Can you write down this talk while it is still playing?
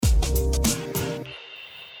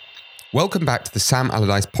Welcome back to the Sam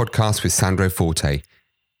Allardyce podcast with Sandro Forte.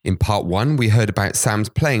 In part one, we heard about Sam's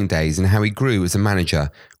playing days and how he grew as a manager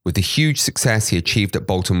with the huge success he achieved at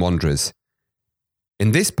Bolton Wanderers.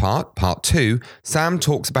 In this part two, Sam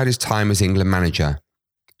talks about his time as England manager,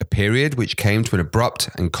 a period which came to an abrupt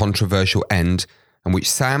and controversial end and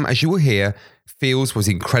which Sam, as you will hear, feels was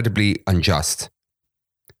incredibly unjust.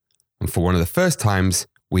 And for one of the first times,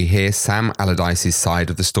 we hear Sam Allardyce's side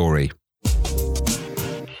of the story.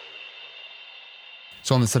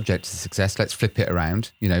 So on the subject of success, let's flip it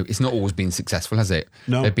around. You know, it's not always been successful, has it?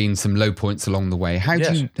 No. There have been some low points along the way.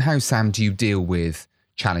 How, Sam, do you deal with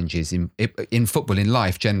challenges in football, in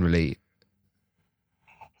life generally?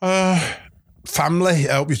 Family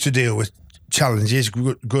help you to deal with challenges.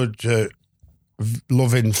 Good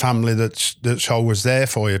loving family that's always there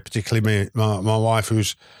for you. Particularly my wife,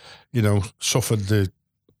 who's suffered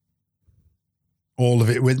all of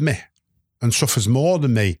it with me, and suffers more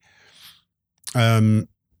than me.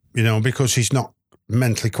 Because she's not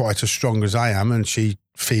mentally quite as strong as I am, and she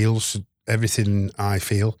feels everything I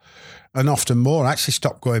feel, and often more. I actually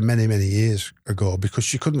stopped going many, many years ago because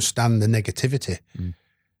she couldn't stand the negativity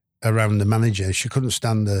around the manager. She couldn't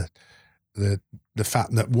stand the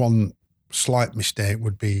fact that one slight mistake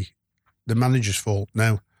would be the manager's fault.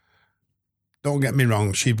 Now, don't get me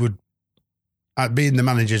wrong, she would, being the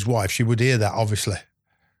manager's wife, she would hear that, obviously.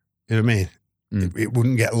 You know what I mean? It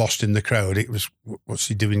wouldn't get lost in the crowd. It was, what's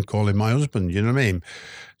he doing calling my husband? You know what I mean?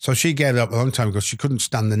 So she gave it up a long time ago. She couldn't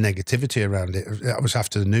stand the negativity around it. That was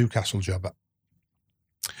after the Newcastle job.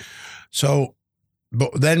 So,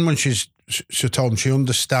 but then when she told me she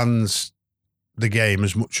understands the game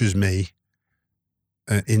as much as me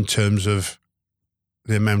in terms of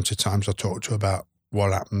the amount of times I talked to her about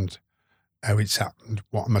what happened, how it's happened,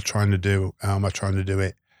 what am I trying to do, how am I trying to do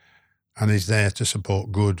it, and is there to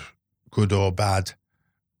support good or bad,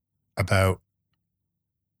 about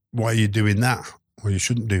why are you doing that? Well, you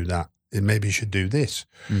shouldn't do that. Maybe you should do this,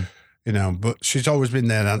 but she's always been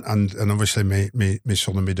there, and obviously my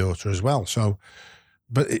son and my daughter as well. So,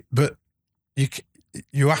 but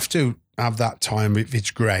you have to have that time.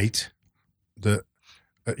 It's great that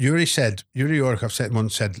Yuri York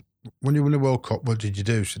once said, when you win a World Cup, what did you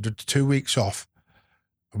do? She did 2 weeks off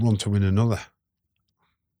and want to win another.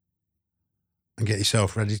 And get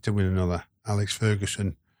yourself ready to win another. Alex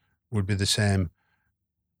Ferguson would be the same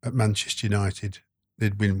at Manchester United.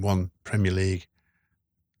 They'd win one Premier League.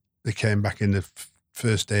 They came back in the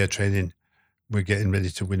first day of training. We're getting ready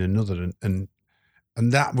to win another. And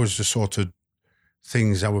that was the sort of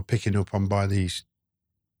things I were picking up on by these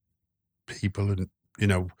people. And,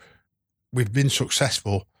 we've been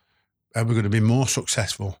successful and we're going to be more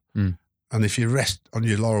successful. And if you rest on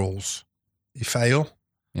your laurels, you fail.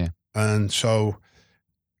 Yeah. And so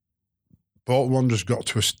Bolton Wanderers got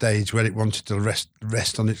to a stage where it wanted to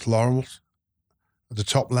rest on its laurels at the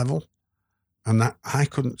top level, and that I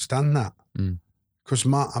couldn't stand that because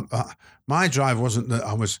my drive wasn't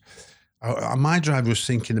that my drive was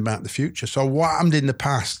thinking about the future. So what happened in the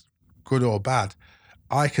past, good or bad,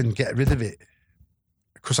 I can get rid of it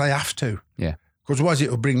because I have to. Yeah. Because otherwise it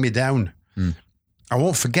will bring me down. I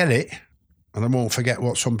won't forget it. And I won't forget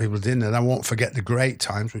what some people did, and I won't forget the great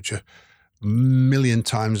times, which are a million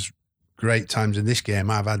times great times in this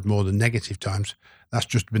game. I've had more than negative times. That's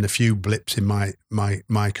just been a few blips in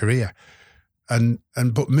my career.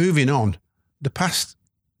 But moving on, the past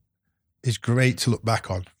is great to look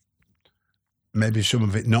back on. Maybe some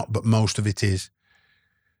of it not, but most of it is.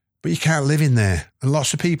 But you can't live in there. And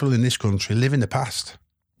lots of people in this country live in the past.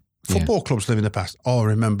 Football clubs live in the past. Oh,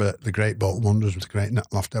 remember the great Bolton Wanderers with the great Nat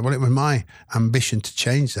Loftus. Well, it was my ambition to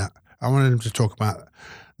change that. I wanted them to talk about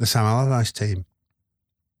the Sam Allardyce team.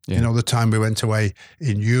 Yeah. The time we went away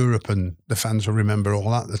in Europe, and the fans will remember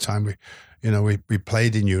all that. The time we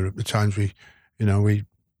played in Europe, the times we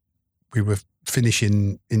were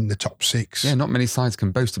finishing in the top six. Yeah, not many sides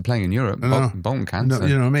can boast of playing in Europe. Bolton can. No, so.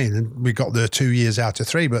 You know what I mean? And we got there 2 years out of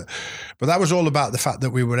 3, but that was all about the fact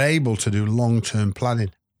that we were able to do long-term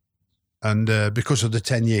planning. And because of the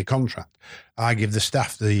 10-year contract, I give the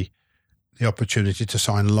staff the opportunity to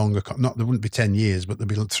sign longer. Not there wouldn't be 10 years, but there'd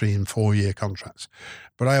be 3 and 4 year contracts.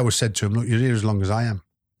 But I always said to them, look, you're here as long as I am,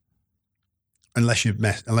 unless you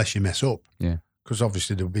mess up. Yeah. Because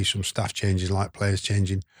obviously there would be some staff changes, like players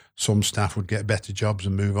changing. Some staff would get better jobs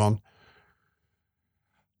and move on.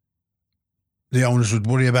 The owners would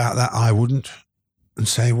worry about that. I wouldn't, and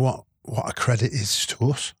say what a credit is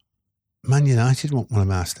to us. Man United want one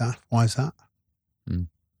of our staff. Why is that?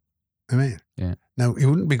 I mean, yeah. Now, he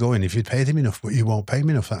wouldn't be going if you'd paid him enough, but you won't pay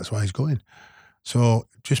him enough. That's why he's going. So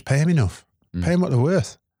just pay him enough. Pay him what they're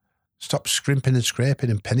worth. Stop scrimping and scraping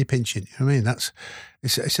and penny pinching. You know what I mean?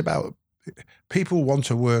 It's about people want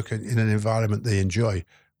to work in an environment they enjoy,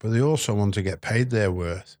 but they also want to get paid their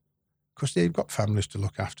worth because they've got families to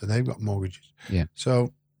look after. They've got mortgages. Yeah.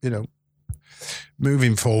 So,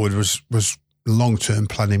 moving forward was long-term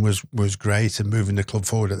planning was great, and moving the club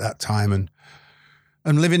forward at that time, and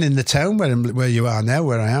living in the town where you are now,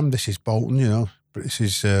 where I am. This is Bolton, but this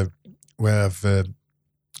is where I've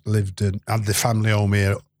lived and had the family home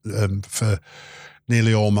here for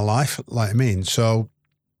nearly all my life. So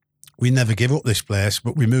we never give up this place,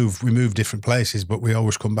 but we move different places, but we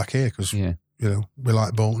always come back here because we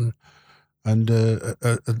like Bolton, and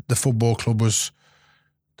the football club was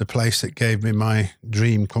the place that gave me my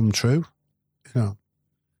dream come true. So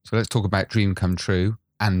let's talk about dream come true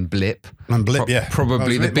and blip. And blip, yeah.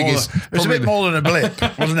 Probably the biggest. It was a bit more than a blip,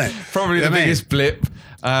 wasn't it? Probably the biggest blip.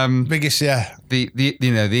 Biggest, yeah. The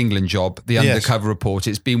England job, the undercover report.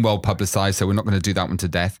 It's been well publicised, so we're not going to do that one to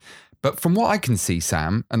death. But from what I can see,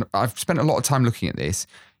 Sam, and I've spent a lot of time looking at this,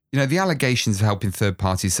 the allegations of helping third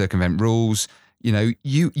parties circumvent rules.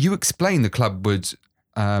 You explained the club would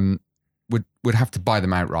have to buy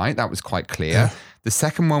them outright. That was quite clear. Yeah. The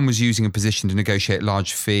second one was using a position to negotiate a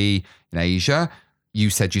large fee in Asia.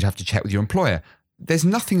 You said you'd have to check with your employer. There's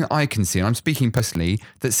nothing that I can see, and I'm speaking personally,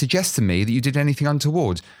 that suggests to me that you did anything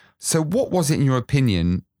untoward. So what was it, in your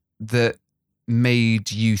opinion, that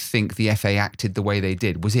made you think the FA acted the way they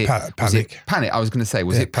did? Was it panic? Was it panic? I was going to say,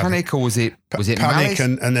 was it panic or was it panic? Malice?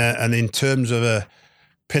 And in terms of a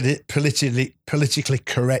politically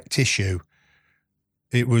correct issue,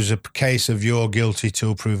 it was a case of you're guilty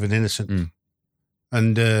till proven innocent.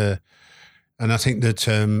 And I think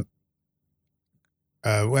that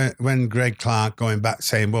when Greg Clark going back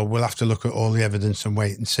saying, well, we'll have to look at all the evidence and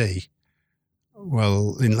wait and see.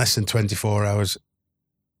 Well, in less than 24 hours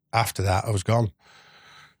after that, I was gone.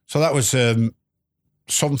 So that was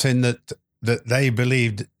something that they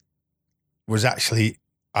believed I'd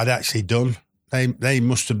actually done. They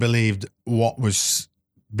must have believed what was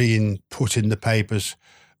being put in the papers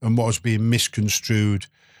and what was being misconstrued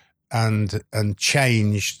and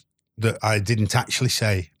changed that I didn't actually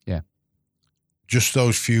say. Yeah. Just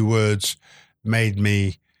those few words made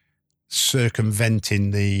me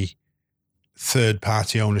circumventing the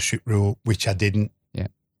third-party ownership rule, which I didn't. Yeah.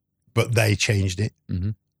 But they changed it.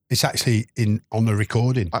 Mm-hmm. It's actually on the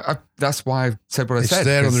recording. That's why I said what I said. It's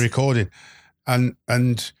there on the recording. And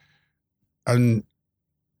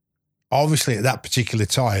obviously at that particular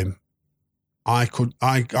time, I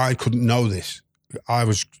couldn't know this. I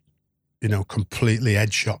was, completely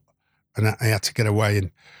headshot, and I had to get away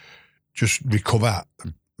and just recover.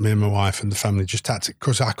 Me and my wife and the family just had to,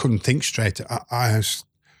 because I couldn't think straight. I was,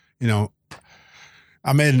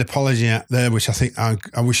 I made an apology out there, which I think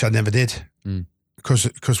I wish I never did.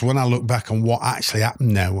 Because when I look back on what actually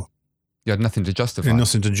happened now, you had nothing to justify.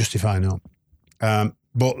 Nothing to justify, no.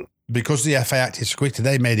 But because the FA acted so quickly,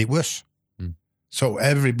 they made it worse. So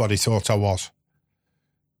everybody thought I was.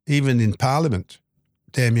 Even in Parliament,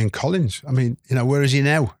 Damien Collins. I mean, where is he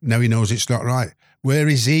now? Now he knows it's not right. Where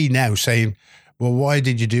is he now saying, well, why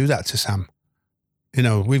did you do that to Sam?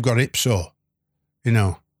 We've got IPSO,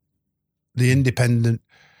 the Independent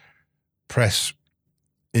Press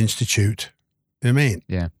Institute. You know what I mean?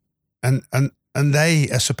 Yeah. And they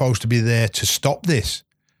are supposed to be there to stop this.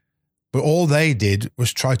 But all they did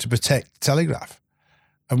was try to protect the Telegraph.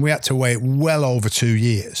 And we had to wait well over 2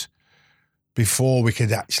 years before we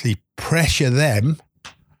could actually pressure them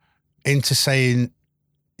into saying,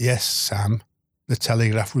 yes, Sam, the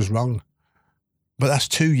Telegraph was wrong. But that's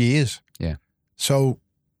 2 years. Yeah. So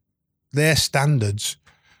their standards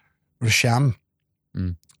were a sham.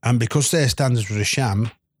 And because their standards were a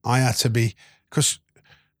sham, I had to be, because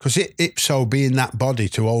IPSO being that body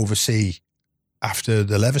to oversee after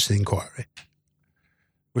the Leveson inquiry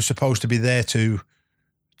was supposed to be there to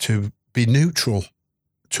be neutral,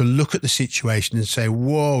 to look at the situation and say,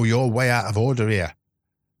 whoa, you're way out of order here.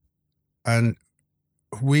 And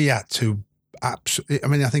we had to I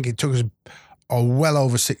think it took us well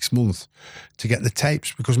over 6 months to get the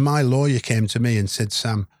tapes, because my lawyer came to me and said,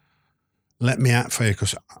 Sam, let me act for you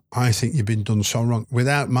because I think you've been done so wrong.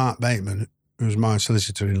 Without Mark Bateman, who was my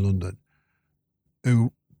solicitor in London,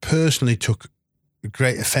 who personally took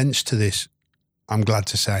great offence to this, I'm glad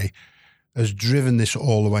to say, has driven this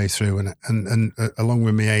all the way through, and along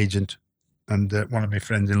with my agent and one of my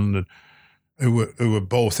friends in London, who were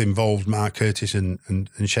both involved, Mark Curtis and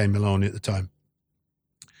Shane Maloney at the time.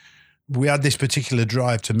 We had this particular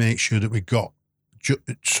drive to make sure that we got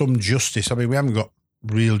some justice. I mean, we haven't got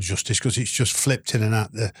real justice because it's just flipped in and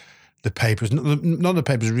out the papers. None of the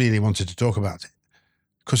papers really wanted to talk about it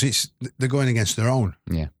because they're going against their own,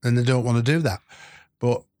 and they don't want to do that.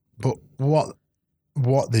 But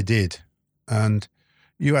what they did, and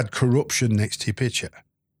you had corruption next to your picture,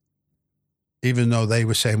 even though they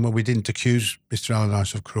were saying, well, we didn't accuse Mr.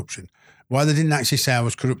 Allardyce of corruption. Why they didn't actually say I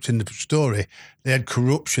was corrupt in the story, they had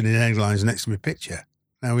corruption in headlines next to my picture.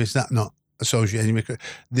 Now, is that not associating with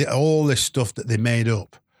all this stuff that they made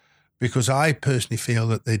up? Because I personally feel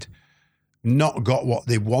that they'd not got what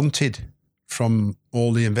they wanted from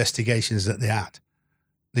all the investigations that they had.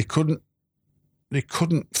 They couldn't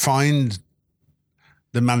find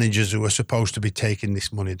the managers who were supposed to be taking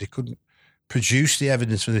this money. They couldn't produce the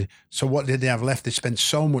evidence for so what did they have left? They spent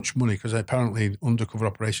so much money, because apparently undercover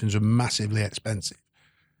operations are massively expensive,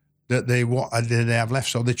 that what did they have left?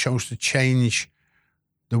 So they chose to change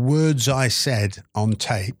the words I said on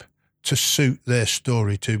tape to suit their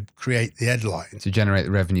story, to create the headline, to generate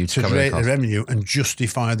the revenue, to cover create the revenue and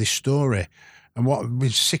justify this story. And what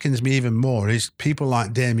sickens me even more is people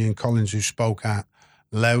like Damien Collins, who spoke out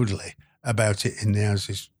loudly about it in the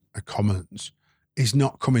Houses of Commons, is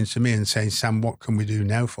not coming to me and saying, Sam, what can we do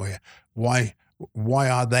now for you? Why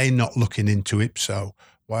are they not looking into Ipso?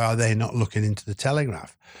 Why are they not looking into the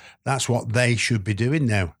Telegraph? That's what they should be doing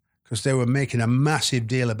now, because they were making a massive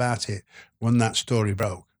deal about it when that story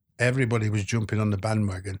broke. Everybody was jumping on the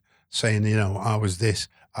bandwagon saying, I was this,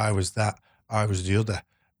 I was that, I was the other.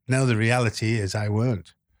 Now the reality is I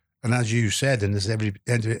weren't. And as you said, and as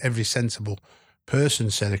every sensible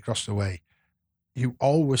person said across the way, you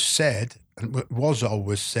always said, and it was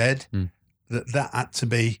always said, that had to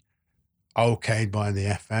be okayed by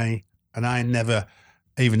the FA. And I never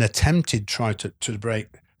even attempted to break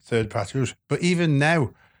third-party rules. But even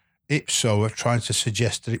now, Ipso are trying to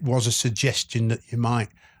suggest that it was a suggestion that you might.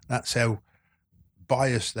 That's how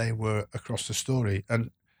biased they were across the story.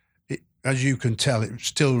 And as you can tell, it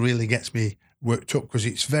still really gets me worked up, because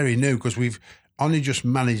it's very new, because we've only just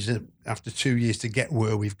managed after 2 years to get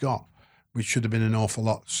where we've got, which should have been an awful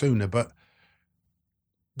lot sooner. But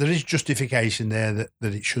there is justification there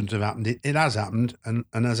that it shouldn't have happened. It has happened. And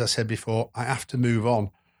as I said before, I have to move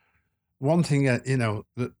on. One thing,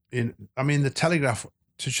 the Telegraph,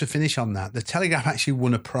 to finish on that, the Telegraph actually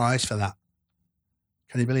won a prize for that.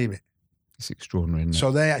 Can you believe it? It's extraordinary, isn't it?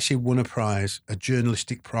 So they actually won a prize, a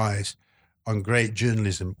journalistic prize on great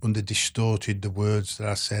journalism, when they distorted the words that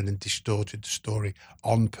I said and distorted the story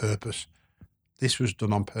on purpose. This was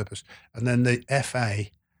done on purpose. And then the FA,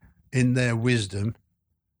 in their wisdom,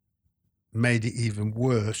 made it even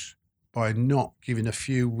worse by not giving a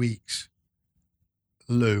few weeks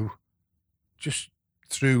lieu, just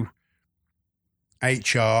through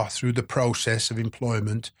HR, through the process of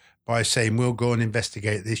employment, by saying, we'll go and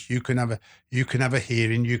investigate this. You can have a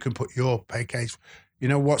hearing. You can put your pay case. You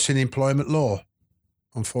know what's in employment law?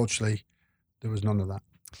 Unfortunately, there was none of that.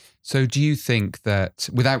 So do you think that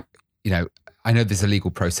without, I know there's a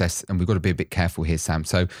legal process and we've got to be a bit careful here, Sam.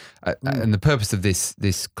 So, and the purpose of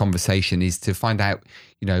this conversation is to find out,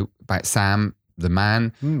 about Sam, the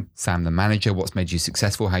man, Sam, the manager, what's made you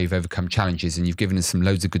successful, how you've overcome challenges, and you've given us some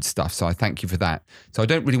loads of good stuff. So I thank you for that. So I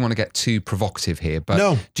don't really want to get too provocative here, but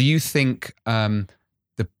no. Do you think the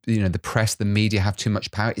press, the media have too much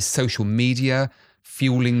power? Is social media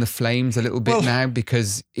fueling the flames a little bit now?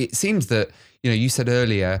 Because it seems that, you said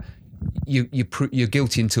earlier, you're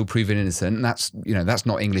guilty until proven innocent. And that's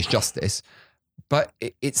not English justice. But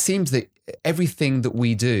it seems that everything that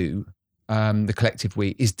we do, the collective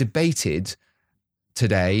we, is debated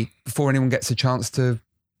today before anyone gets a chance to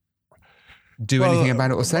do anything about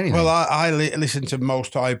it or say anything. Well, I listen to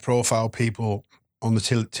most high-profile people on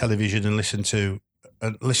the television and listen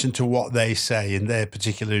to what they say in their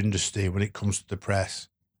particular industry when it comes to the press.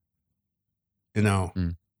 And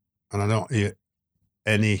I don't hear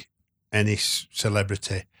any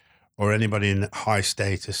celebrity or anybody in high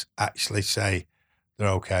status actually say they're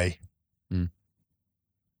okay.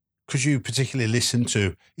 Because you particularly listen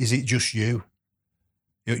to, is it just you?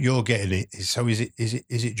 You're getting it. So is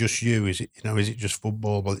it just you? Is it just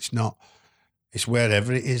football? Well, it's not. It's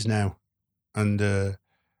wherever it is now. And,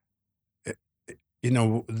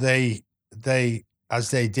 they,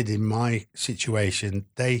 as they did in my situation,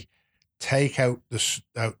 they take out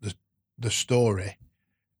the story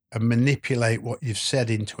and manipulate what you've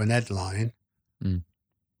said into an headline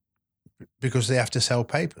because they have to sell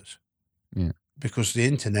papers. Yeah. Because the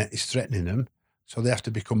internet is threatening them. So they have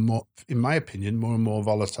to become more, in my opinion, more and more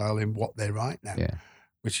volatile in what they write now,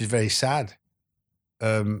 which is very sad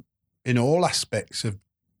in all aspects of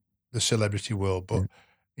the celebrity world. But,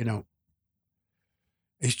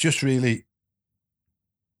 it's just really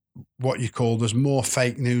what you call, there's more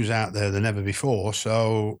fake news out there than ever before.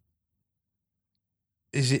 So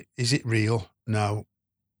is it real? No.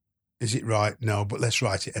 Is it right? No, but let's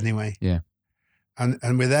write it anyway. Yeah.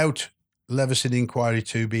 And without Leveson Inquiry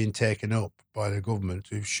 2 being taken up by the government,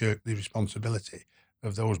 who shirked the responsibility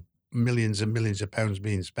of those millions and millions of pounds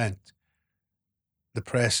being spent, the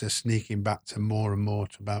press are sneaking back to more and more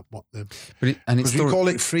about what the... Because we call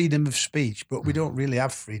it freedom of speech, but we don't really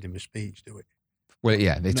have freedom of speech, do we? Well,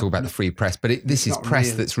 yeah, they talk about the free press, but this is press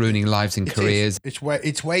really, that's ruining lives and careers.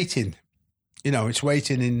 It's waiting. You know, it's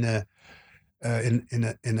waiting in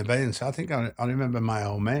abeyance. I think I remember my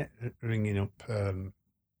old mate ringing up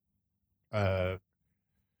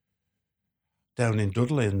down in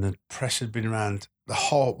Dudley, and the press had been around the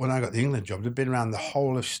whole. When I got the England job, they'd been around the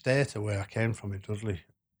whole of state of where I came from in Dudley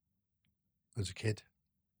as a kid,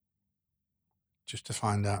 just to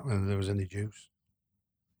find out whether there was any juice.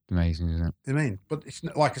 Amazing, isn't it? I mean, but it's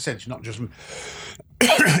not, like I said, it's not just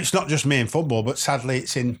it's not just me in football, but sadly,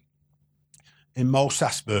 it's in most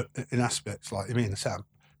aspects. Like, I mean, I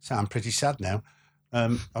sound pretty sad now.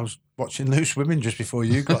 I was watching Loose Women just before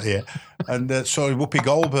you got here, and saw Whoopi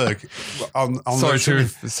Goldberg on sorry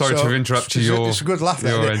to interrupt you. It's a good laugh.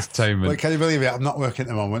 Your entertainment. But can you believe it? I'm not working at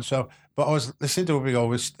the moment, but I was listening to Whoopi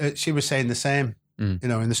Goldberg. She was saying the same. You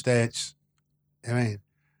know, in the States. I mean,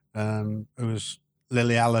 it was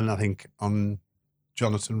Lily Allen, I think, on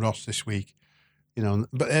Jonathan Ross this week. You know,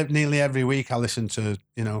 but nearly every week I listen to.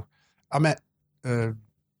 You know, I met down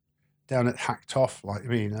at Hacked Off. Like, I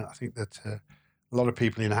mean, I think that. A lot of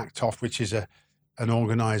people in Hacked Off, which is an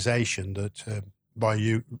organisation that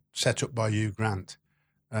set up by Hugh Grant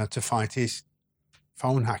to fight his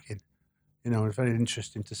phone hacking. You know, it's very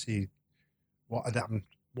interesting to see what had happened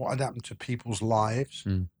to people's lives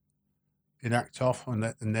in Hacked Off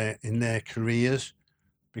and in their careers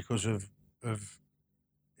because of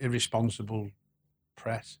irresponsible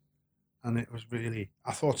press. And it was really,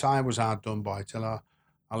 I thought I was hard done by till I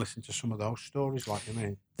listened to some of those stories, like you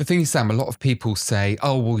mean. The thing is, Sam, a lot of people say,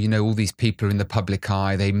 oh, well, you know, all these people are in the public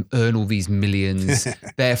eye, they earn all these millions,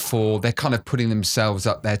 therefore they're kind of putting themselves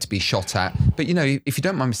up there to be shot at. But, you know, if you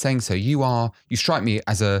don't mind me saying so, you strike me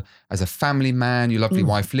as a family man, your lovely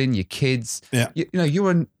wife, Lynn, your kids. Yeah. You know,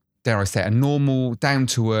 you're dare I say, a normal,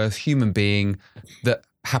 down-to-earth human being that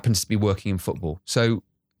happens to be working in football. So, you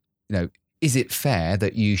know, is it fair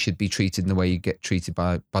that you should be treated in the way you get treated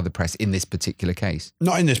by the press in this particular case?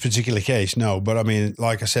 Not in this particular case, no. But I mean,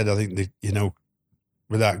 like I said, I think you know,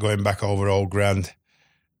 without going back over old Grant,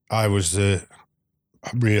 I was the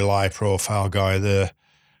real high-profile guy there.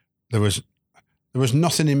 There was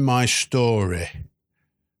nothing in my story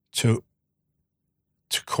to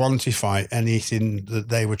quantify anything that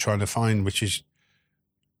they were trying to find, which is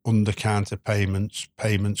under-counter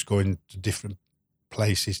payments going to different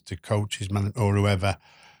places to coaches, man, or whoever,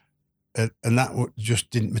 and that just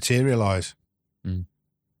didn't materialise.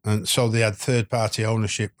 And so they had third-party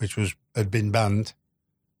ownership, which had been banned.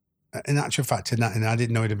 In actual fact, I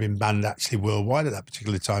didn't know it had been banned actually worldwide at that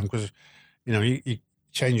particular time because, you know, you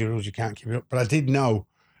change your rules, you can't keep it up. But I did know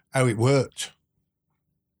how it worked,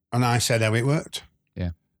 and I said how it worked.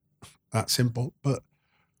 Yeah, that simple. But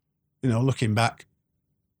you know, looking back,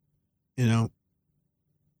 you know,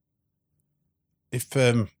 if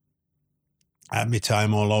I had my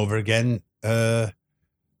time all over again,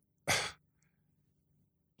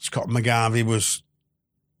 Scott McGarvey was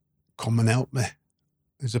come and help me.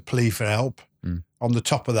 There's a plea for help. On the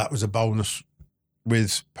top of that was a bonus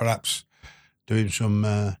with perhaps doing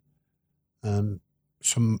some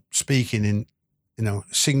speaking in, you know,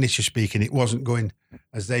 signature speaking. It wasn't going,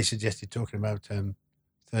 as they suggested, talking about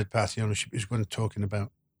third-party ownership. It was going talking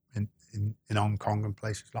about in Hong Kong and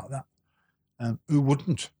places like that. Who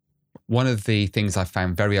wouldn't? One of the things I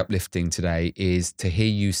found very uplifting today is to hear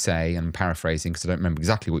you say, and I'm paraphrasing because I don't remember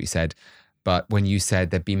exactly what you said, but when you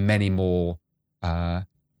said there'd be many more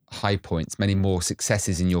high points, many more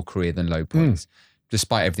successes in your career than low points,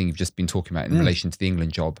 despite everything you've just been talking about in relation to the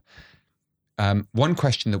England job. One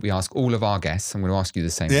question that we ask all of our guests, I'm going to ask you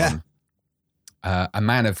the same one. A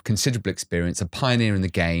man of considerable experience, a pioneer in the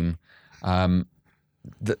game,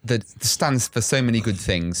 that stands for so many good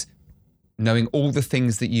things. Knowing all the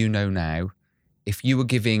things that you know now, if you were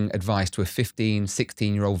giving advice to a 15,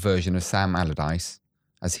 16-year-old version of Sam Allardyce,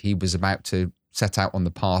 as he was about to set out on the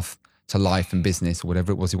path to life and business or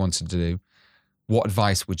whatever it was he wanted to do, what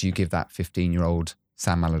advice would you give that 15-year-old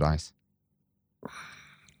Sam Allardyce?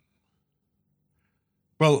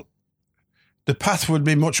 Well, the path would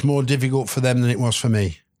be much more difficult for them than it was for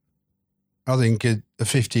me. I think a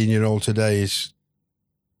 15-year-old today is...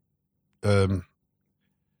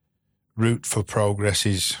 route for progress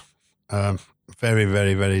is very,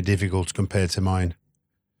 very, very difficult compared to mine.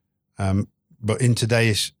 But in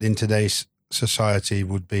today's society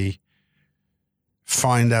would be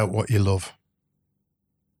find out what you love.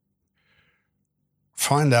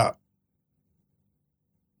 Find out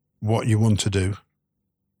what you want to do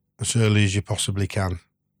as early as you possibly can,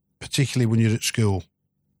 particularly when you're at school.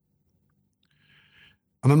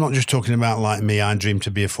 And I'm not just talking about like me, I dreamed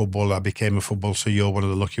to be a footballer, I became a footballer, so you're one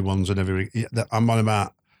of the lucky ones and everything. I'm on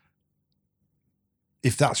about,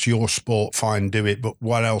 if that's your sport, fine, do it. But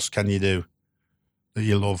what else can you do that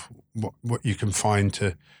you love? What you can find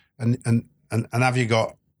to, and have you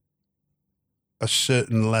got a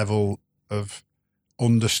certain level of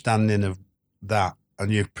understanding of that,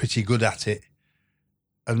 and you're pretty good at it,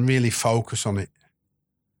 and really focus on it.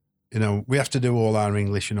 You know, we have to do all our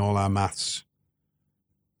English and all our maths.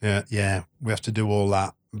 Yeah, we have to do all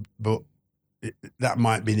that, but that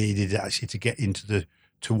might be needed actually to get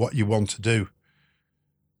to what you want to do.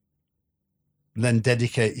 Then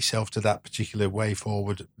dedicate yourself to that particular way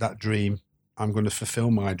forward, that dream. I'm going to fulfill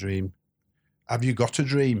my dream. Have you got a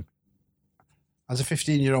dream? As a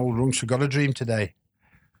 15-year-old youngster, got a dream today?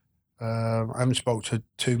 I haven't spoke to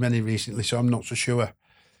too many recently, so I'm not so sure.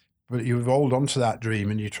 But you hold on to that dream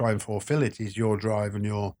and you try and fulfill it. Is your drive and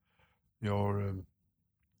your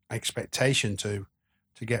expectation to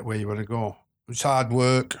get where you want to go. It's hard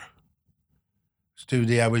work. It's do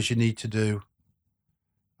the hours you need to do.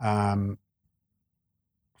 Find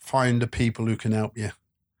the people who can help you.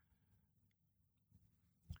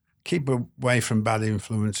 Keep away from bad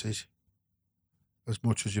influences as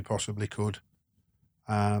much as you possibly could.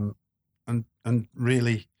 And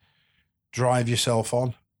really drive yourself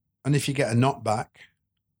on. And if you get a knockback,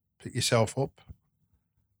 pick yourself up,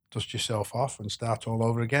 dust yourself off and start all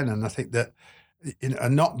over again. And I think that a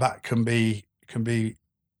knockback can be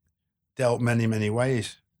dealt many, many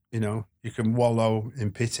ways. You know, you can wallow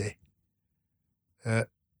in pity.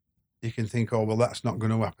 You can think, oh, well, that's not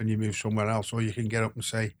going to happen. You move somewhere else. Or you can get up and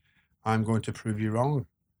say, I'm going to prove you wrong.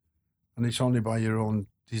 And it's only by your own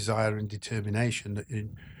desire and determination that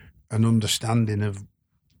an understanding of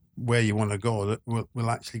where you want to go that will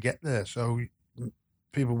actually get there. So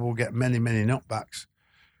people will get many, many knockbacks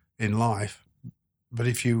in life. But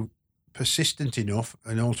if you're persistent enough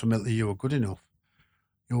and ultimately you're good enough,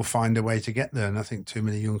 you'll find a way to get there. And I think too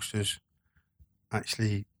many youngsters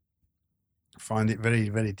actually find it very,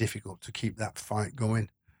 very difficult to keep that fight going.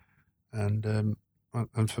 And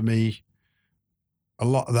for me, a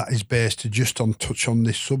lot of that is based to just touch on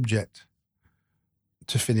this subject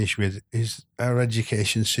to finish with, is our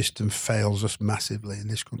education system fails us massively in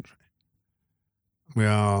this country. We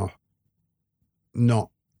are not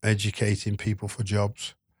educating people for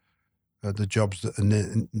jobs, the jobs that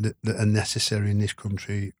are necessary in this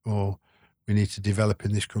country, or we need to develop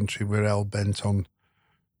in this country. We're hell bent on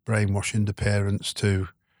brainwashing the parents to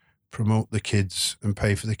promote the kids and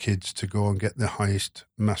pay for the kids to go and get the highest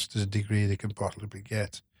master's degree they can possibly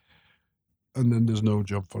get. And then there's no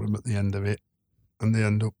job for them at the end of it. And they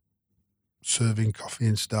end up serving coffee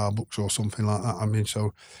in Starbucks or something like that. I mean,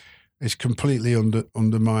 so it's completely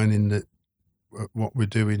undermining what we're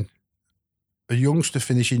doing. A youngster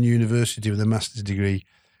finishing university with a master's degree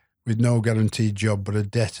with no guaranteed job but a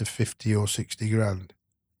debt of 50 or 60 grand.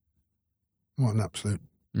 What an absolute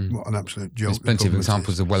joke. There's plenty of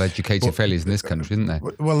examples of well-educated failures in this country, isn't there?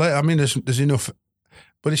 Well, I mean, there's enough.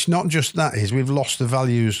 But it's not just that. We've lost the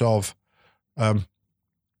values of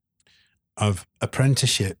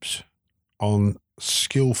apprenticeships on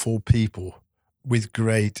skillful people with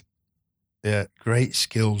great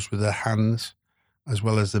skills with their hands as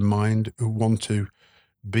well as their mind, who want to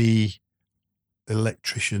be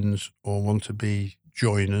electricians or want to be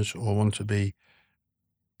joiners or want to be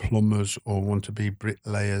plumbers or want to be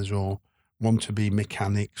bricklayers or want to be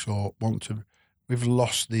mechanics or want to. We've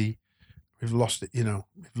lost the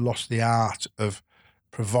art of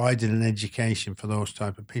providing an education for those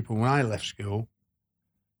type of people. When I left school,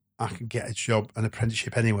 I could get a job, an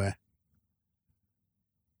apprenticeship anywhere.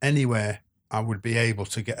 Anywhere I would be able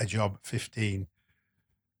to get a job at 15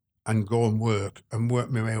 and go and work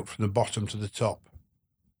my way up from the bottom to the top.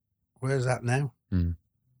 Where's that now? Mm.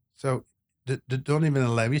 So they don't even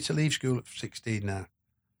allow you to leave school at 16 now.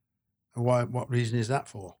 And why? What reason is that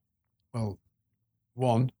for? Well,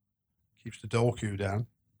 one, keeps the dole queue down,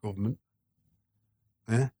 government.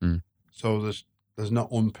 Yeah. Mm. So there's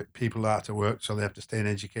not people out to work, so they have to stay in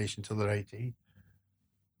education till they're 18.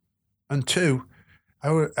 And two,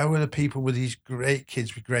 how are the people with these great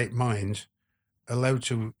kids with great minds allowed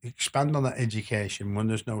to expand on that education when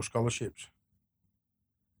there's no scholarships?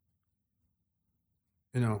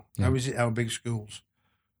 You know, How is it our big schools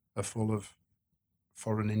are full of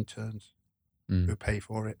foreign interns who pay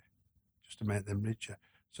for it just to make them richer.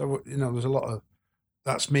 So, there's a lot of,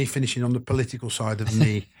 that's me finishing on the political side of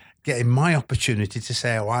me, getting my opportunity to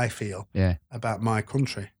say how I feel about my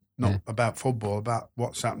country, not about football, about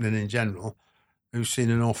what's happening in general, who's seen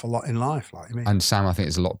an awful lot in life, like me. And Sam, I think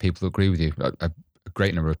there's a lot of people that agree with you, a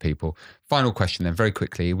great number of people. Final question then, very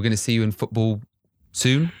quickly. We're going to see you in football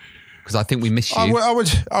soon? Because I think we miss you.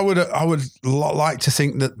 I would like to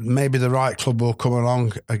think that maybe the right club will come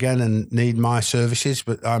along again and need my services,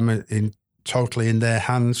 but I'm totally in their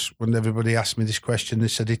hands. When everybody asked me this question, they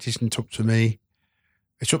said it isn't up to me.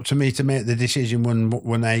 It's up to me to make the decision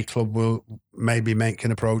when a club will maybe make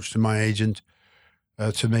an approach to my agent.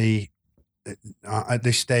 To me, at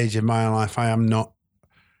this stage in my life, I am not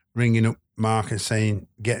ringing up Mark and saying,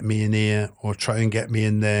 get me in here, or try and get me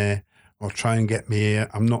in there, or try and get me here.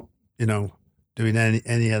 I'm not, doing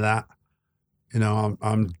any of that.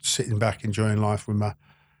 I'm sitting back enjoying life with my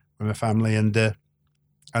family, and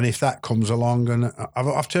if that comes along, and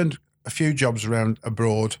I've turned a few jobs around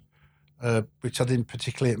abroad, which I didn't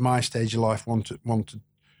particularly at my stage of life want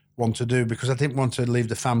to do, because I didn't want to leave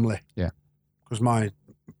the family. Yeah, because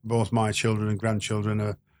both my children and grandchildren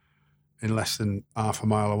are in less than half a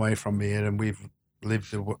mile away from me here, and we've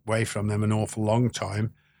lived away from them an awful long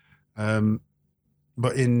time.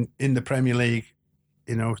 But in the Premier League,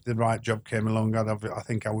 if the right job came along, I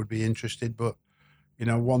think I would be interested. But,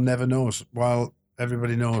 one never knows. While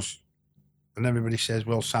everybody knows and everybody says,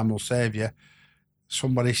 well, Sam will save you,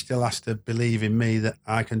 somebody still has to believe in me that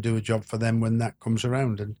I can do a job for them when that comes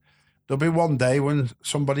around. And there'll be one day when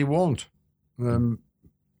somebody won't.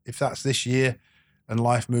 If that's this year and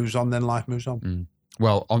life moves on, then life moves on.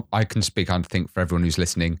 Well, I can speak, I think, for everyone who's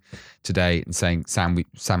listening today and saying, Sam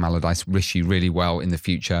Allardyce, wish you really well in the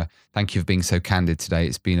future. Thank you for being so candid today.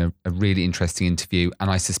 It's been a really interesting interview. And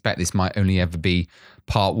I suspect this might only ever be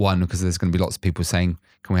part one, because there's going to be lots of people saying,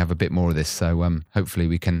 can we have a bit more of this? So hopefully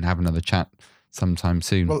we can have another chat sometime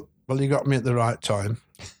soon. Well, you got me at the right time.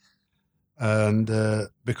 And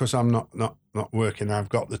because I'm not working, I've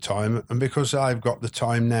got the time. And because I've got the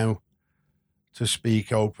time now to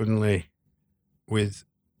speak openly with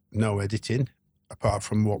no editing, apart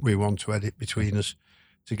from what we want to edit between us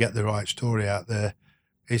to get the right story out there,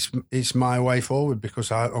 it's my way forward,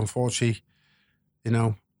 because I, unfortunately,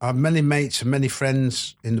 I have many mates and many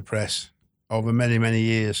friends in the press over many, many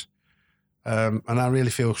years. And I really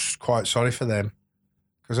feel quite sorry for them,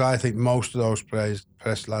 because I think most of those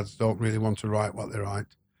press lads don't really want to write what they write,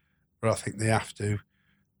 but I think they have to,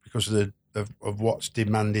 because of what's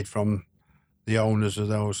demanded from the owners of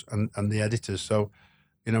those and the editors. So,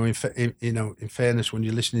 in fairness, when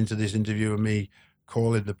you're listening to this interview and me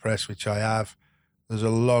calling the press, which I have, there's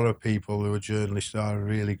a lot of people who are journalists that are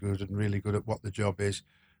really good at what the job is.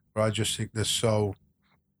 But I just think they're so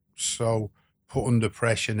put under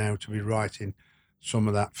pressure now to be writing some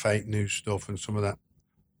of that fake news stuff and some of that,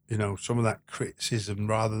 some of that criticism,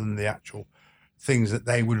 rather than the actual things that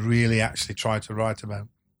they would really actually try to write about.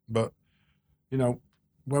 But,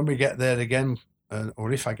 when we get there again,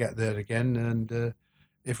 or if I get there again, and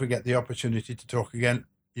if we get the opportunity to talk again,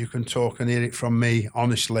 you can talk and hear it from me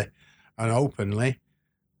honestly and openly,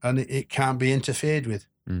 and it can't be interfered with.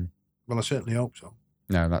 Well, I certainly hope so.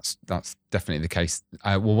 No, that's definitely the case.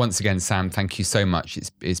 Well, once again, Sam, thank you so much.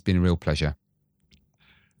 It's been a real pleasure.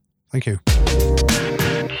 Thank you.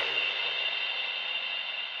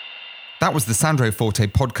 That was the Sandro Forte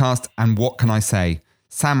podcast, and what can I say?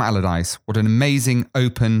 Sam Allardyce, what an amazing,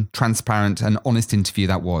 open, transparent and honest interview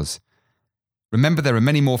that was. Remember, there are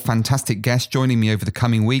many more fantastic guests joining me over the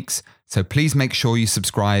coming weeks, so please make sure you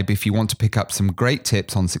subscribe if you want to pick up some great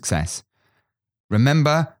tips on success.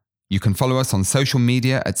 Remember, you can follow us on social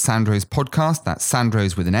media at Sandro's Podcast. That's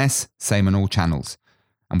Sandro's with an S, same on all channels.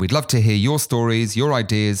 And we'd love to hear your stories, your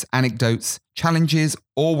ideas, anecdotes, challenges,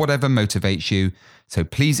 or whatever motivates you. So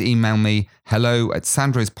please email me,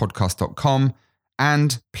 hello@sandrospodcast.com.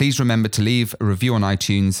 And please remember to leave a review on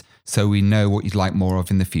iTunes so we know what you'd like more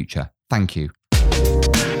of in the future. Thank you.